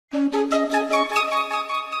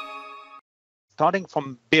starting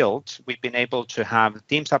from build, we've been able to have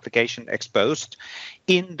Teams application exposed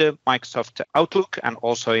in the Microsoft Outlook and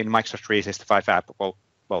also in Microsoft 365 app.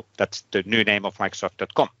 Well, that's the new name of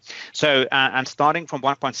Microsoft.com. So, and starting from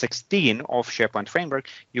 1.16 of SharePoint Framework,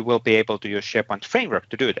 you will be able to use SharePoint Framework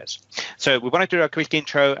to do this. So we want to do a quick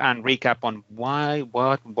intro and recap on why,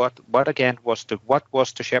 what again was the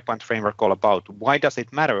SharePoint Framework all about? Why does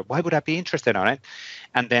it matter? Why would I be interested in it?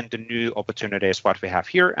 And then the new opportunities, what we have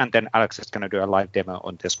here. And then Alex is going to do a live demo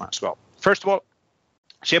on this one as well. First of all,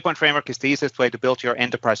 SharePoint Framework is the easiest way to build your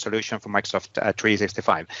enterprise solution for Microsoft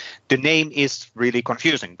 365. The name is really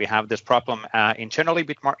confusing. We have this problem internally,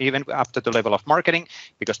 even after the level of marketing,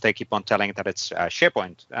 because they keep on telling that it's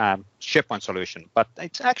SharePoint solution, but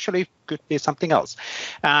it actually could be something else.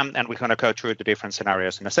 And we're going to go through the different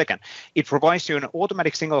scenarios in a second. It provides you an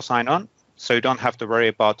automatic single sign-on, so you don't have to worry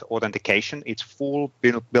about authentication. It's full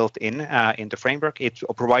built in the framework. It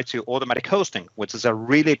provides you automatic hosting, which is a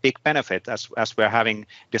really big benefit as we're having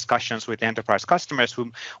discussions with enterprise customers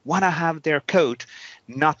who want to have their code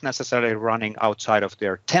not necessarily running outside of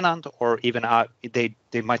their tenant, or even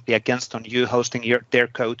they might be against on you hosting their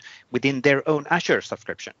code within their own Azure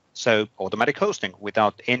subscription. So automatic hosting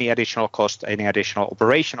without any additional cost, any additional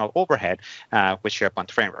operational overhead with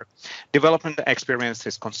SharePoint Framework. Development experience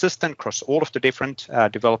is consistent across all of the different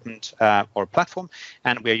development or platform,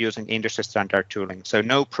 and we are using industry standard tooling. So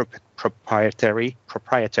no proprietary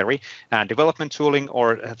development tooling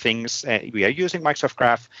or things. We are using Microsoft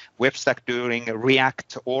Graph, web stack tooling,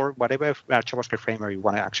 React, or whatever JavaScript framework you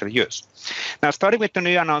want to actually use. Now, starting with the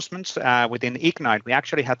new announcements within Ignite, we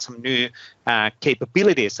actually had some new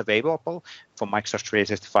capabilities available for Microsoft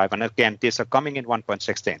 365. And again, these are coming in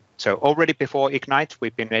 1.16. So already before Ignite,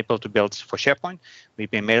 we've been able to build for SharePoint. We've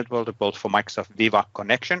been able to build for Microsoft Viva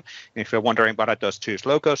Connection. And if you're wondering what are those two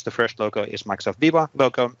logos, the first logo is Microsoft Viva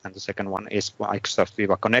logo, and the second one is Microsoft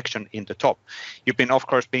Viva Connection in the top. You've been, of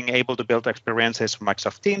course, being able to build experiences for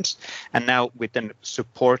Microsoft Teams. And now with the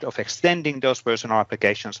support of extending those personal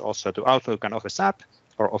applications also to Outlook and Office app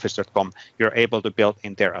or Office.com, you're able to build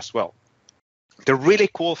in there as well. The really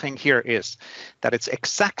cool thing here is that it's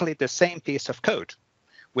exactly the same piece of code,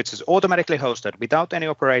 which is automatically hosted without any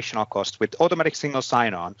operational cost, with automatic single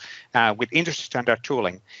sign-on, with industry standard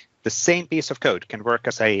tooling. The same piece of code can work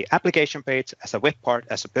as a application page, as a web part,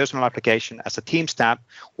 as a personal application, as a Teams tab,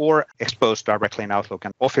 or exposed directly in Outlook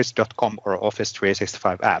and Office.com or Office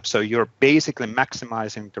 365 app. So you're basically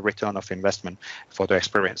maximizing the return of investment for the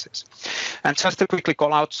experiences. And just to quickly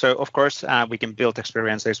call out, so of course, we can build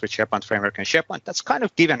experiences with SharePoint Framework and SharePoint. That's kind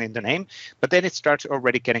of given in the name, but then it starts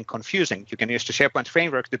already getting confusing. You can use the SharePoint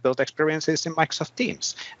Framework to build experiences in Microsoft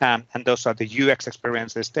Teams, and those are the UX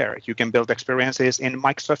experiences there. You can build experiences in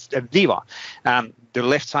Microsoft Viva. The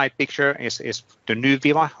left side picture is the new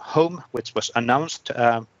Viva Home, which was announced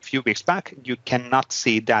a few weeks back. You cannot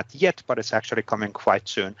see that yet, but it's actually coming quite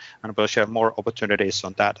soon, and we'll share more opportunities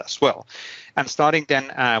on that as well. And starting then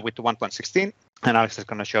with the 1.16, and Alex is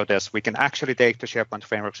going to show this, we can actually take the SharePoint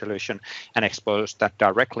Framework solution and expose that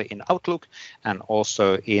directly in Outlook and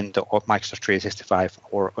also in the Microsoft 365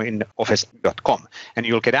 or in Office.com. And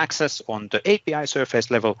you'll get access on the API surface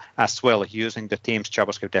level as well using the Teams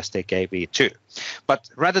JavaScript SDK v2. But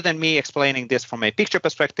rather than me explaining this from a picture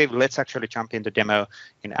perspective, let's actually jump in the demo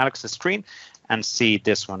in Alex's screen and see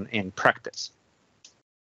this one in practice.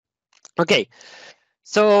 Okay.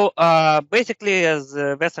 So basically, as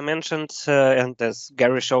Vesa mentioned, and as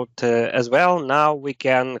Gary showed as well, now we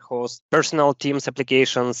can host personal Teams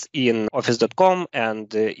applications in Office.com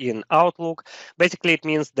and in Outlook. Basically, it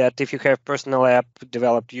means that if you have personal app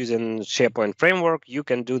developed using SharePoint framework, you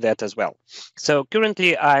can do that as well. So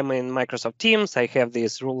currently, I'm in Microsoft Teams. I have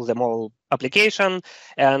this rule them all application,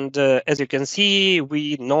 and as you can see,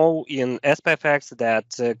 we know in SPFx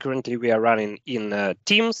that currently we are running in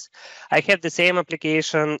Teams. I have the same application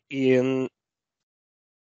in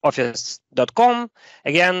Office.com.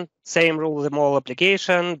 Again, same rule them all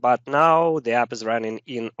application, but now the app is running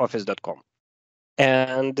in Office.com.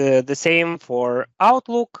 And the same for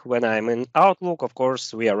Outlook. When I'm in Outlook, of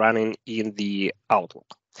course, we are running in the Outlook.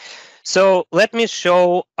 So let me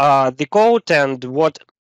show the code and what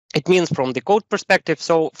it means from the code perspective.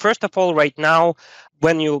 So first of all, right now,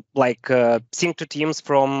 when you sync to Teams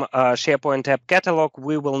from SharePoint app catalog,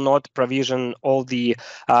 we will not provision all the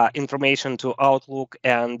information to Outlook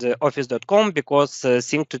and Office.com because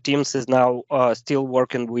sync to Teams is now still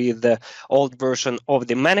working with the old version of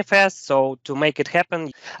the manifest. So to make it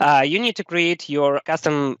happen, you need to create your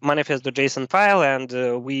custom manifest.json file,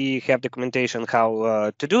 and we have documentation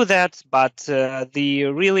how to do that. But the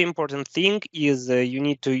really important thing is you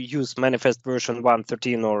need to use manifest version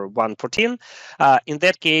 1.13 or 1.14. In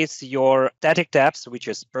that case, your static tabs, which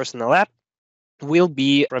is personal app, will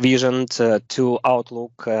be provisioned to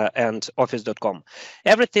Outlook and Office.com.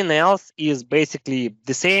 Everything else is basically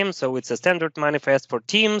the same. So it's a standard manifest for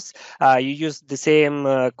Teams. You use the same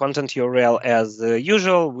content URL as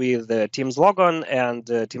usual with Teams logon and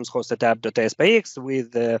Teams hosted app.spx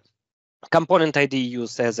with component ID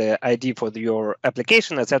used as an ID for your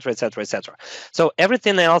application, etc., etc., etc. So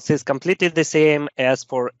everything else is completely the same as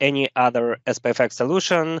for any other SPFx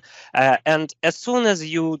solution. And as soon as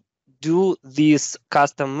you do this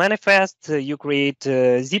custom manifest, you create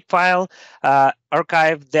a zip file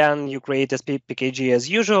archive, then you create SPPKG as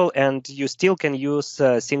usual, and you still can use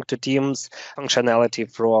sync to Teams functionality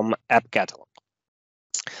from app catalog.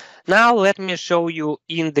 Now let me show you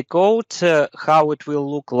in the code how it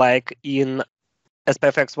will look like in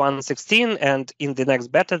SPFx 1.16 and in the next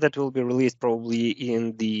beta that will be released probably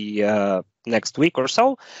in the next week or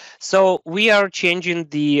so. So we are changing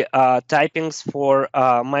the typings for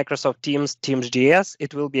Microsoft Teams Teams.js.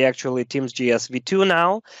 It will be actually Teams.js v2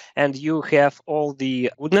 now, and you have all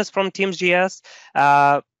the goodness from Teams.js.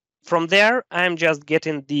 From there, I'm just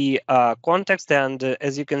getting the context, and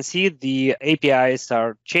as you can see, the APIs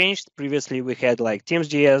are changed. Previously, we had like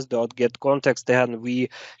Teams.js.getContext, and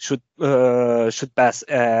we should pass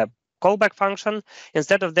a callback function.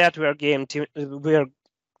 Instead of that, we are doing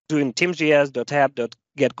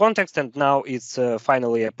Teams.js.app.getContext, and now it's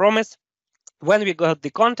finally a promise. When we got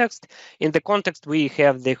the context, in the context, we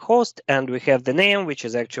have the host and we have the name, which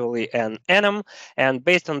is actually an enum. And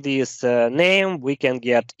based on this name, we can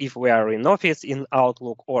get if we are in Office, in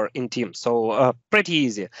Outlook, or in Teams. So pretty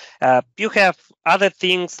easy. You have other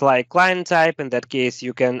things like client type. In that case,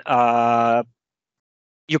 you can kind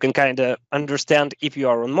of understand if you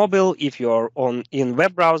are on mobile, if you are in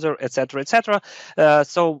web browser, etc., etc.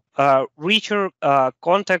 So richer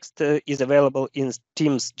context is available in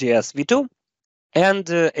Teams.js v2. And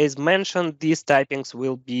as mentioned, these typings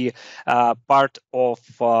will be part of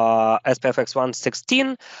SPFx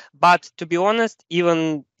 1.16. But to be honest,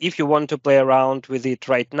 even if you want to play around with it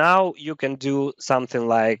right now, you can do something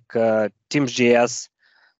like Teams.js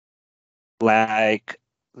like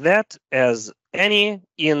that as any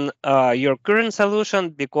in your current solution,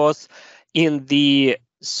 because in the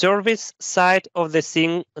service side of the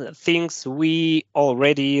things, we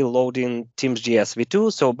already load in Teams.js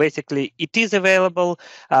v2. So basically, it is available.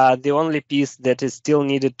 The only piece that is still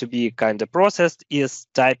needed to be kind of processed is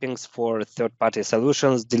typings for third-party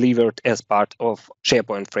solutions delivered as part of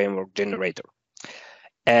SharePoint Framework Generator.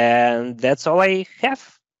 And that's all I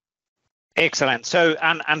have. Excellent. So,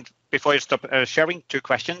 and before you stop sharing, 2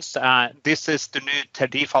 questions. This is the new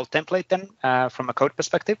default template then from a code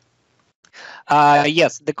perspective?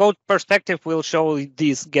 Yes, the code perspective will show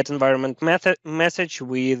this get environment message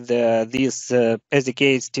with this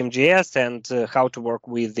SDK's Teams.js and how to work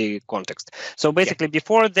with the context. So basically,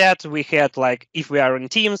 before that, we had like if we are in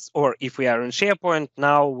Teams or if we are in SharePoint.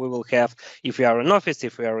 Now we will have if we are in Office,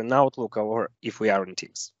 if we are in Outlook, or if we are in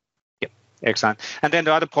Teams. Excellent. And then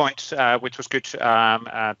the other point, which was good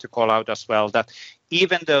to call out as well, that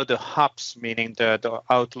even though the hubs, meaning the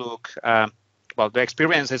Outlook, well, the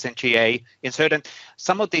experiences in GA,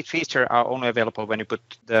 some of the features are only available when you put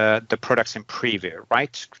the products in preview,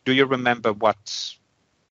 right? Do you remember what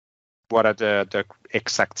are the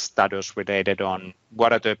exact status related on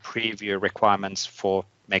what are the preview requirements for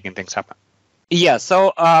making things happen? Yeah,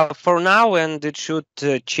 so for now, and it should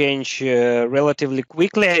change relatively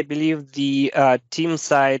quickly, I believe the team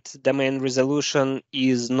side domain resolution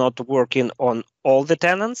is not working on all the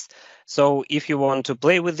tenants. So if you want to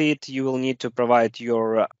play with it, you will need to provide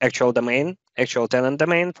your actual tenant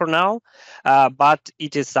domain for now. But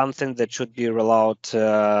it is something that should be rolled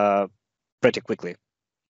out pretty quickly.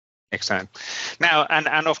 Excellent. Now,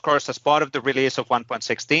 and of course, as part of the release of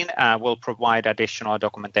 1.16, we'll provide additional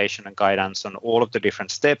documentation and guidance on all of the different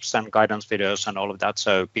steps and guidance videos and all of that,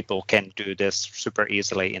 so people can do this super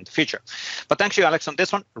easily in the future. But thanks you, Alex, on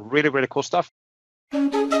this one. Really, really cool stuff.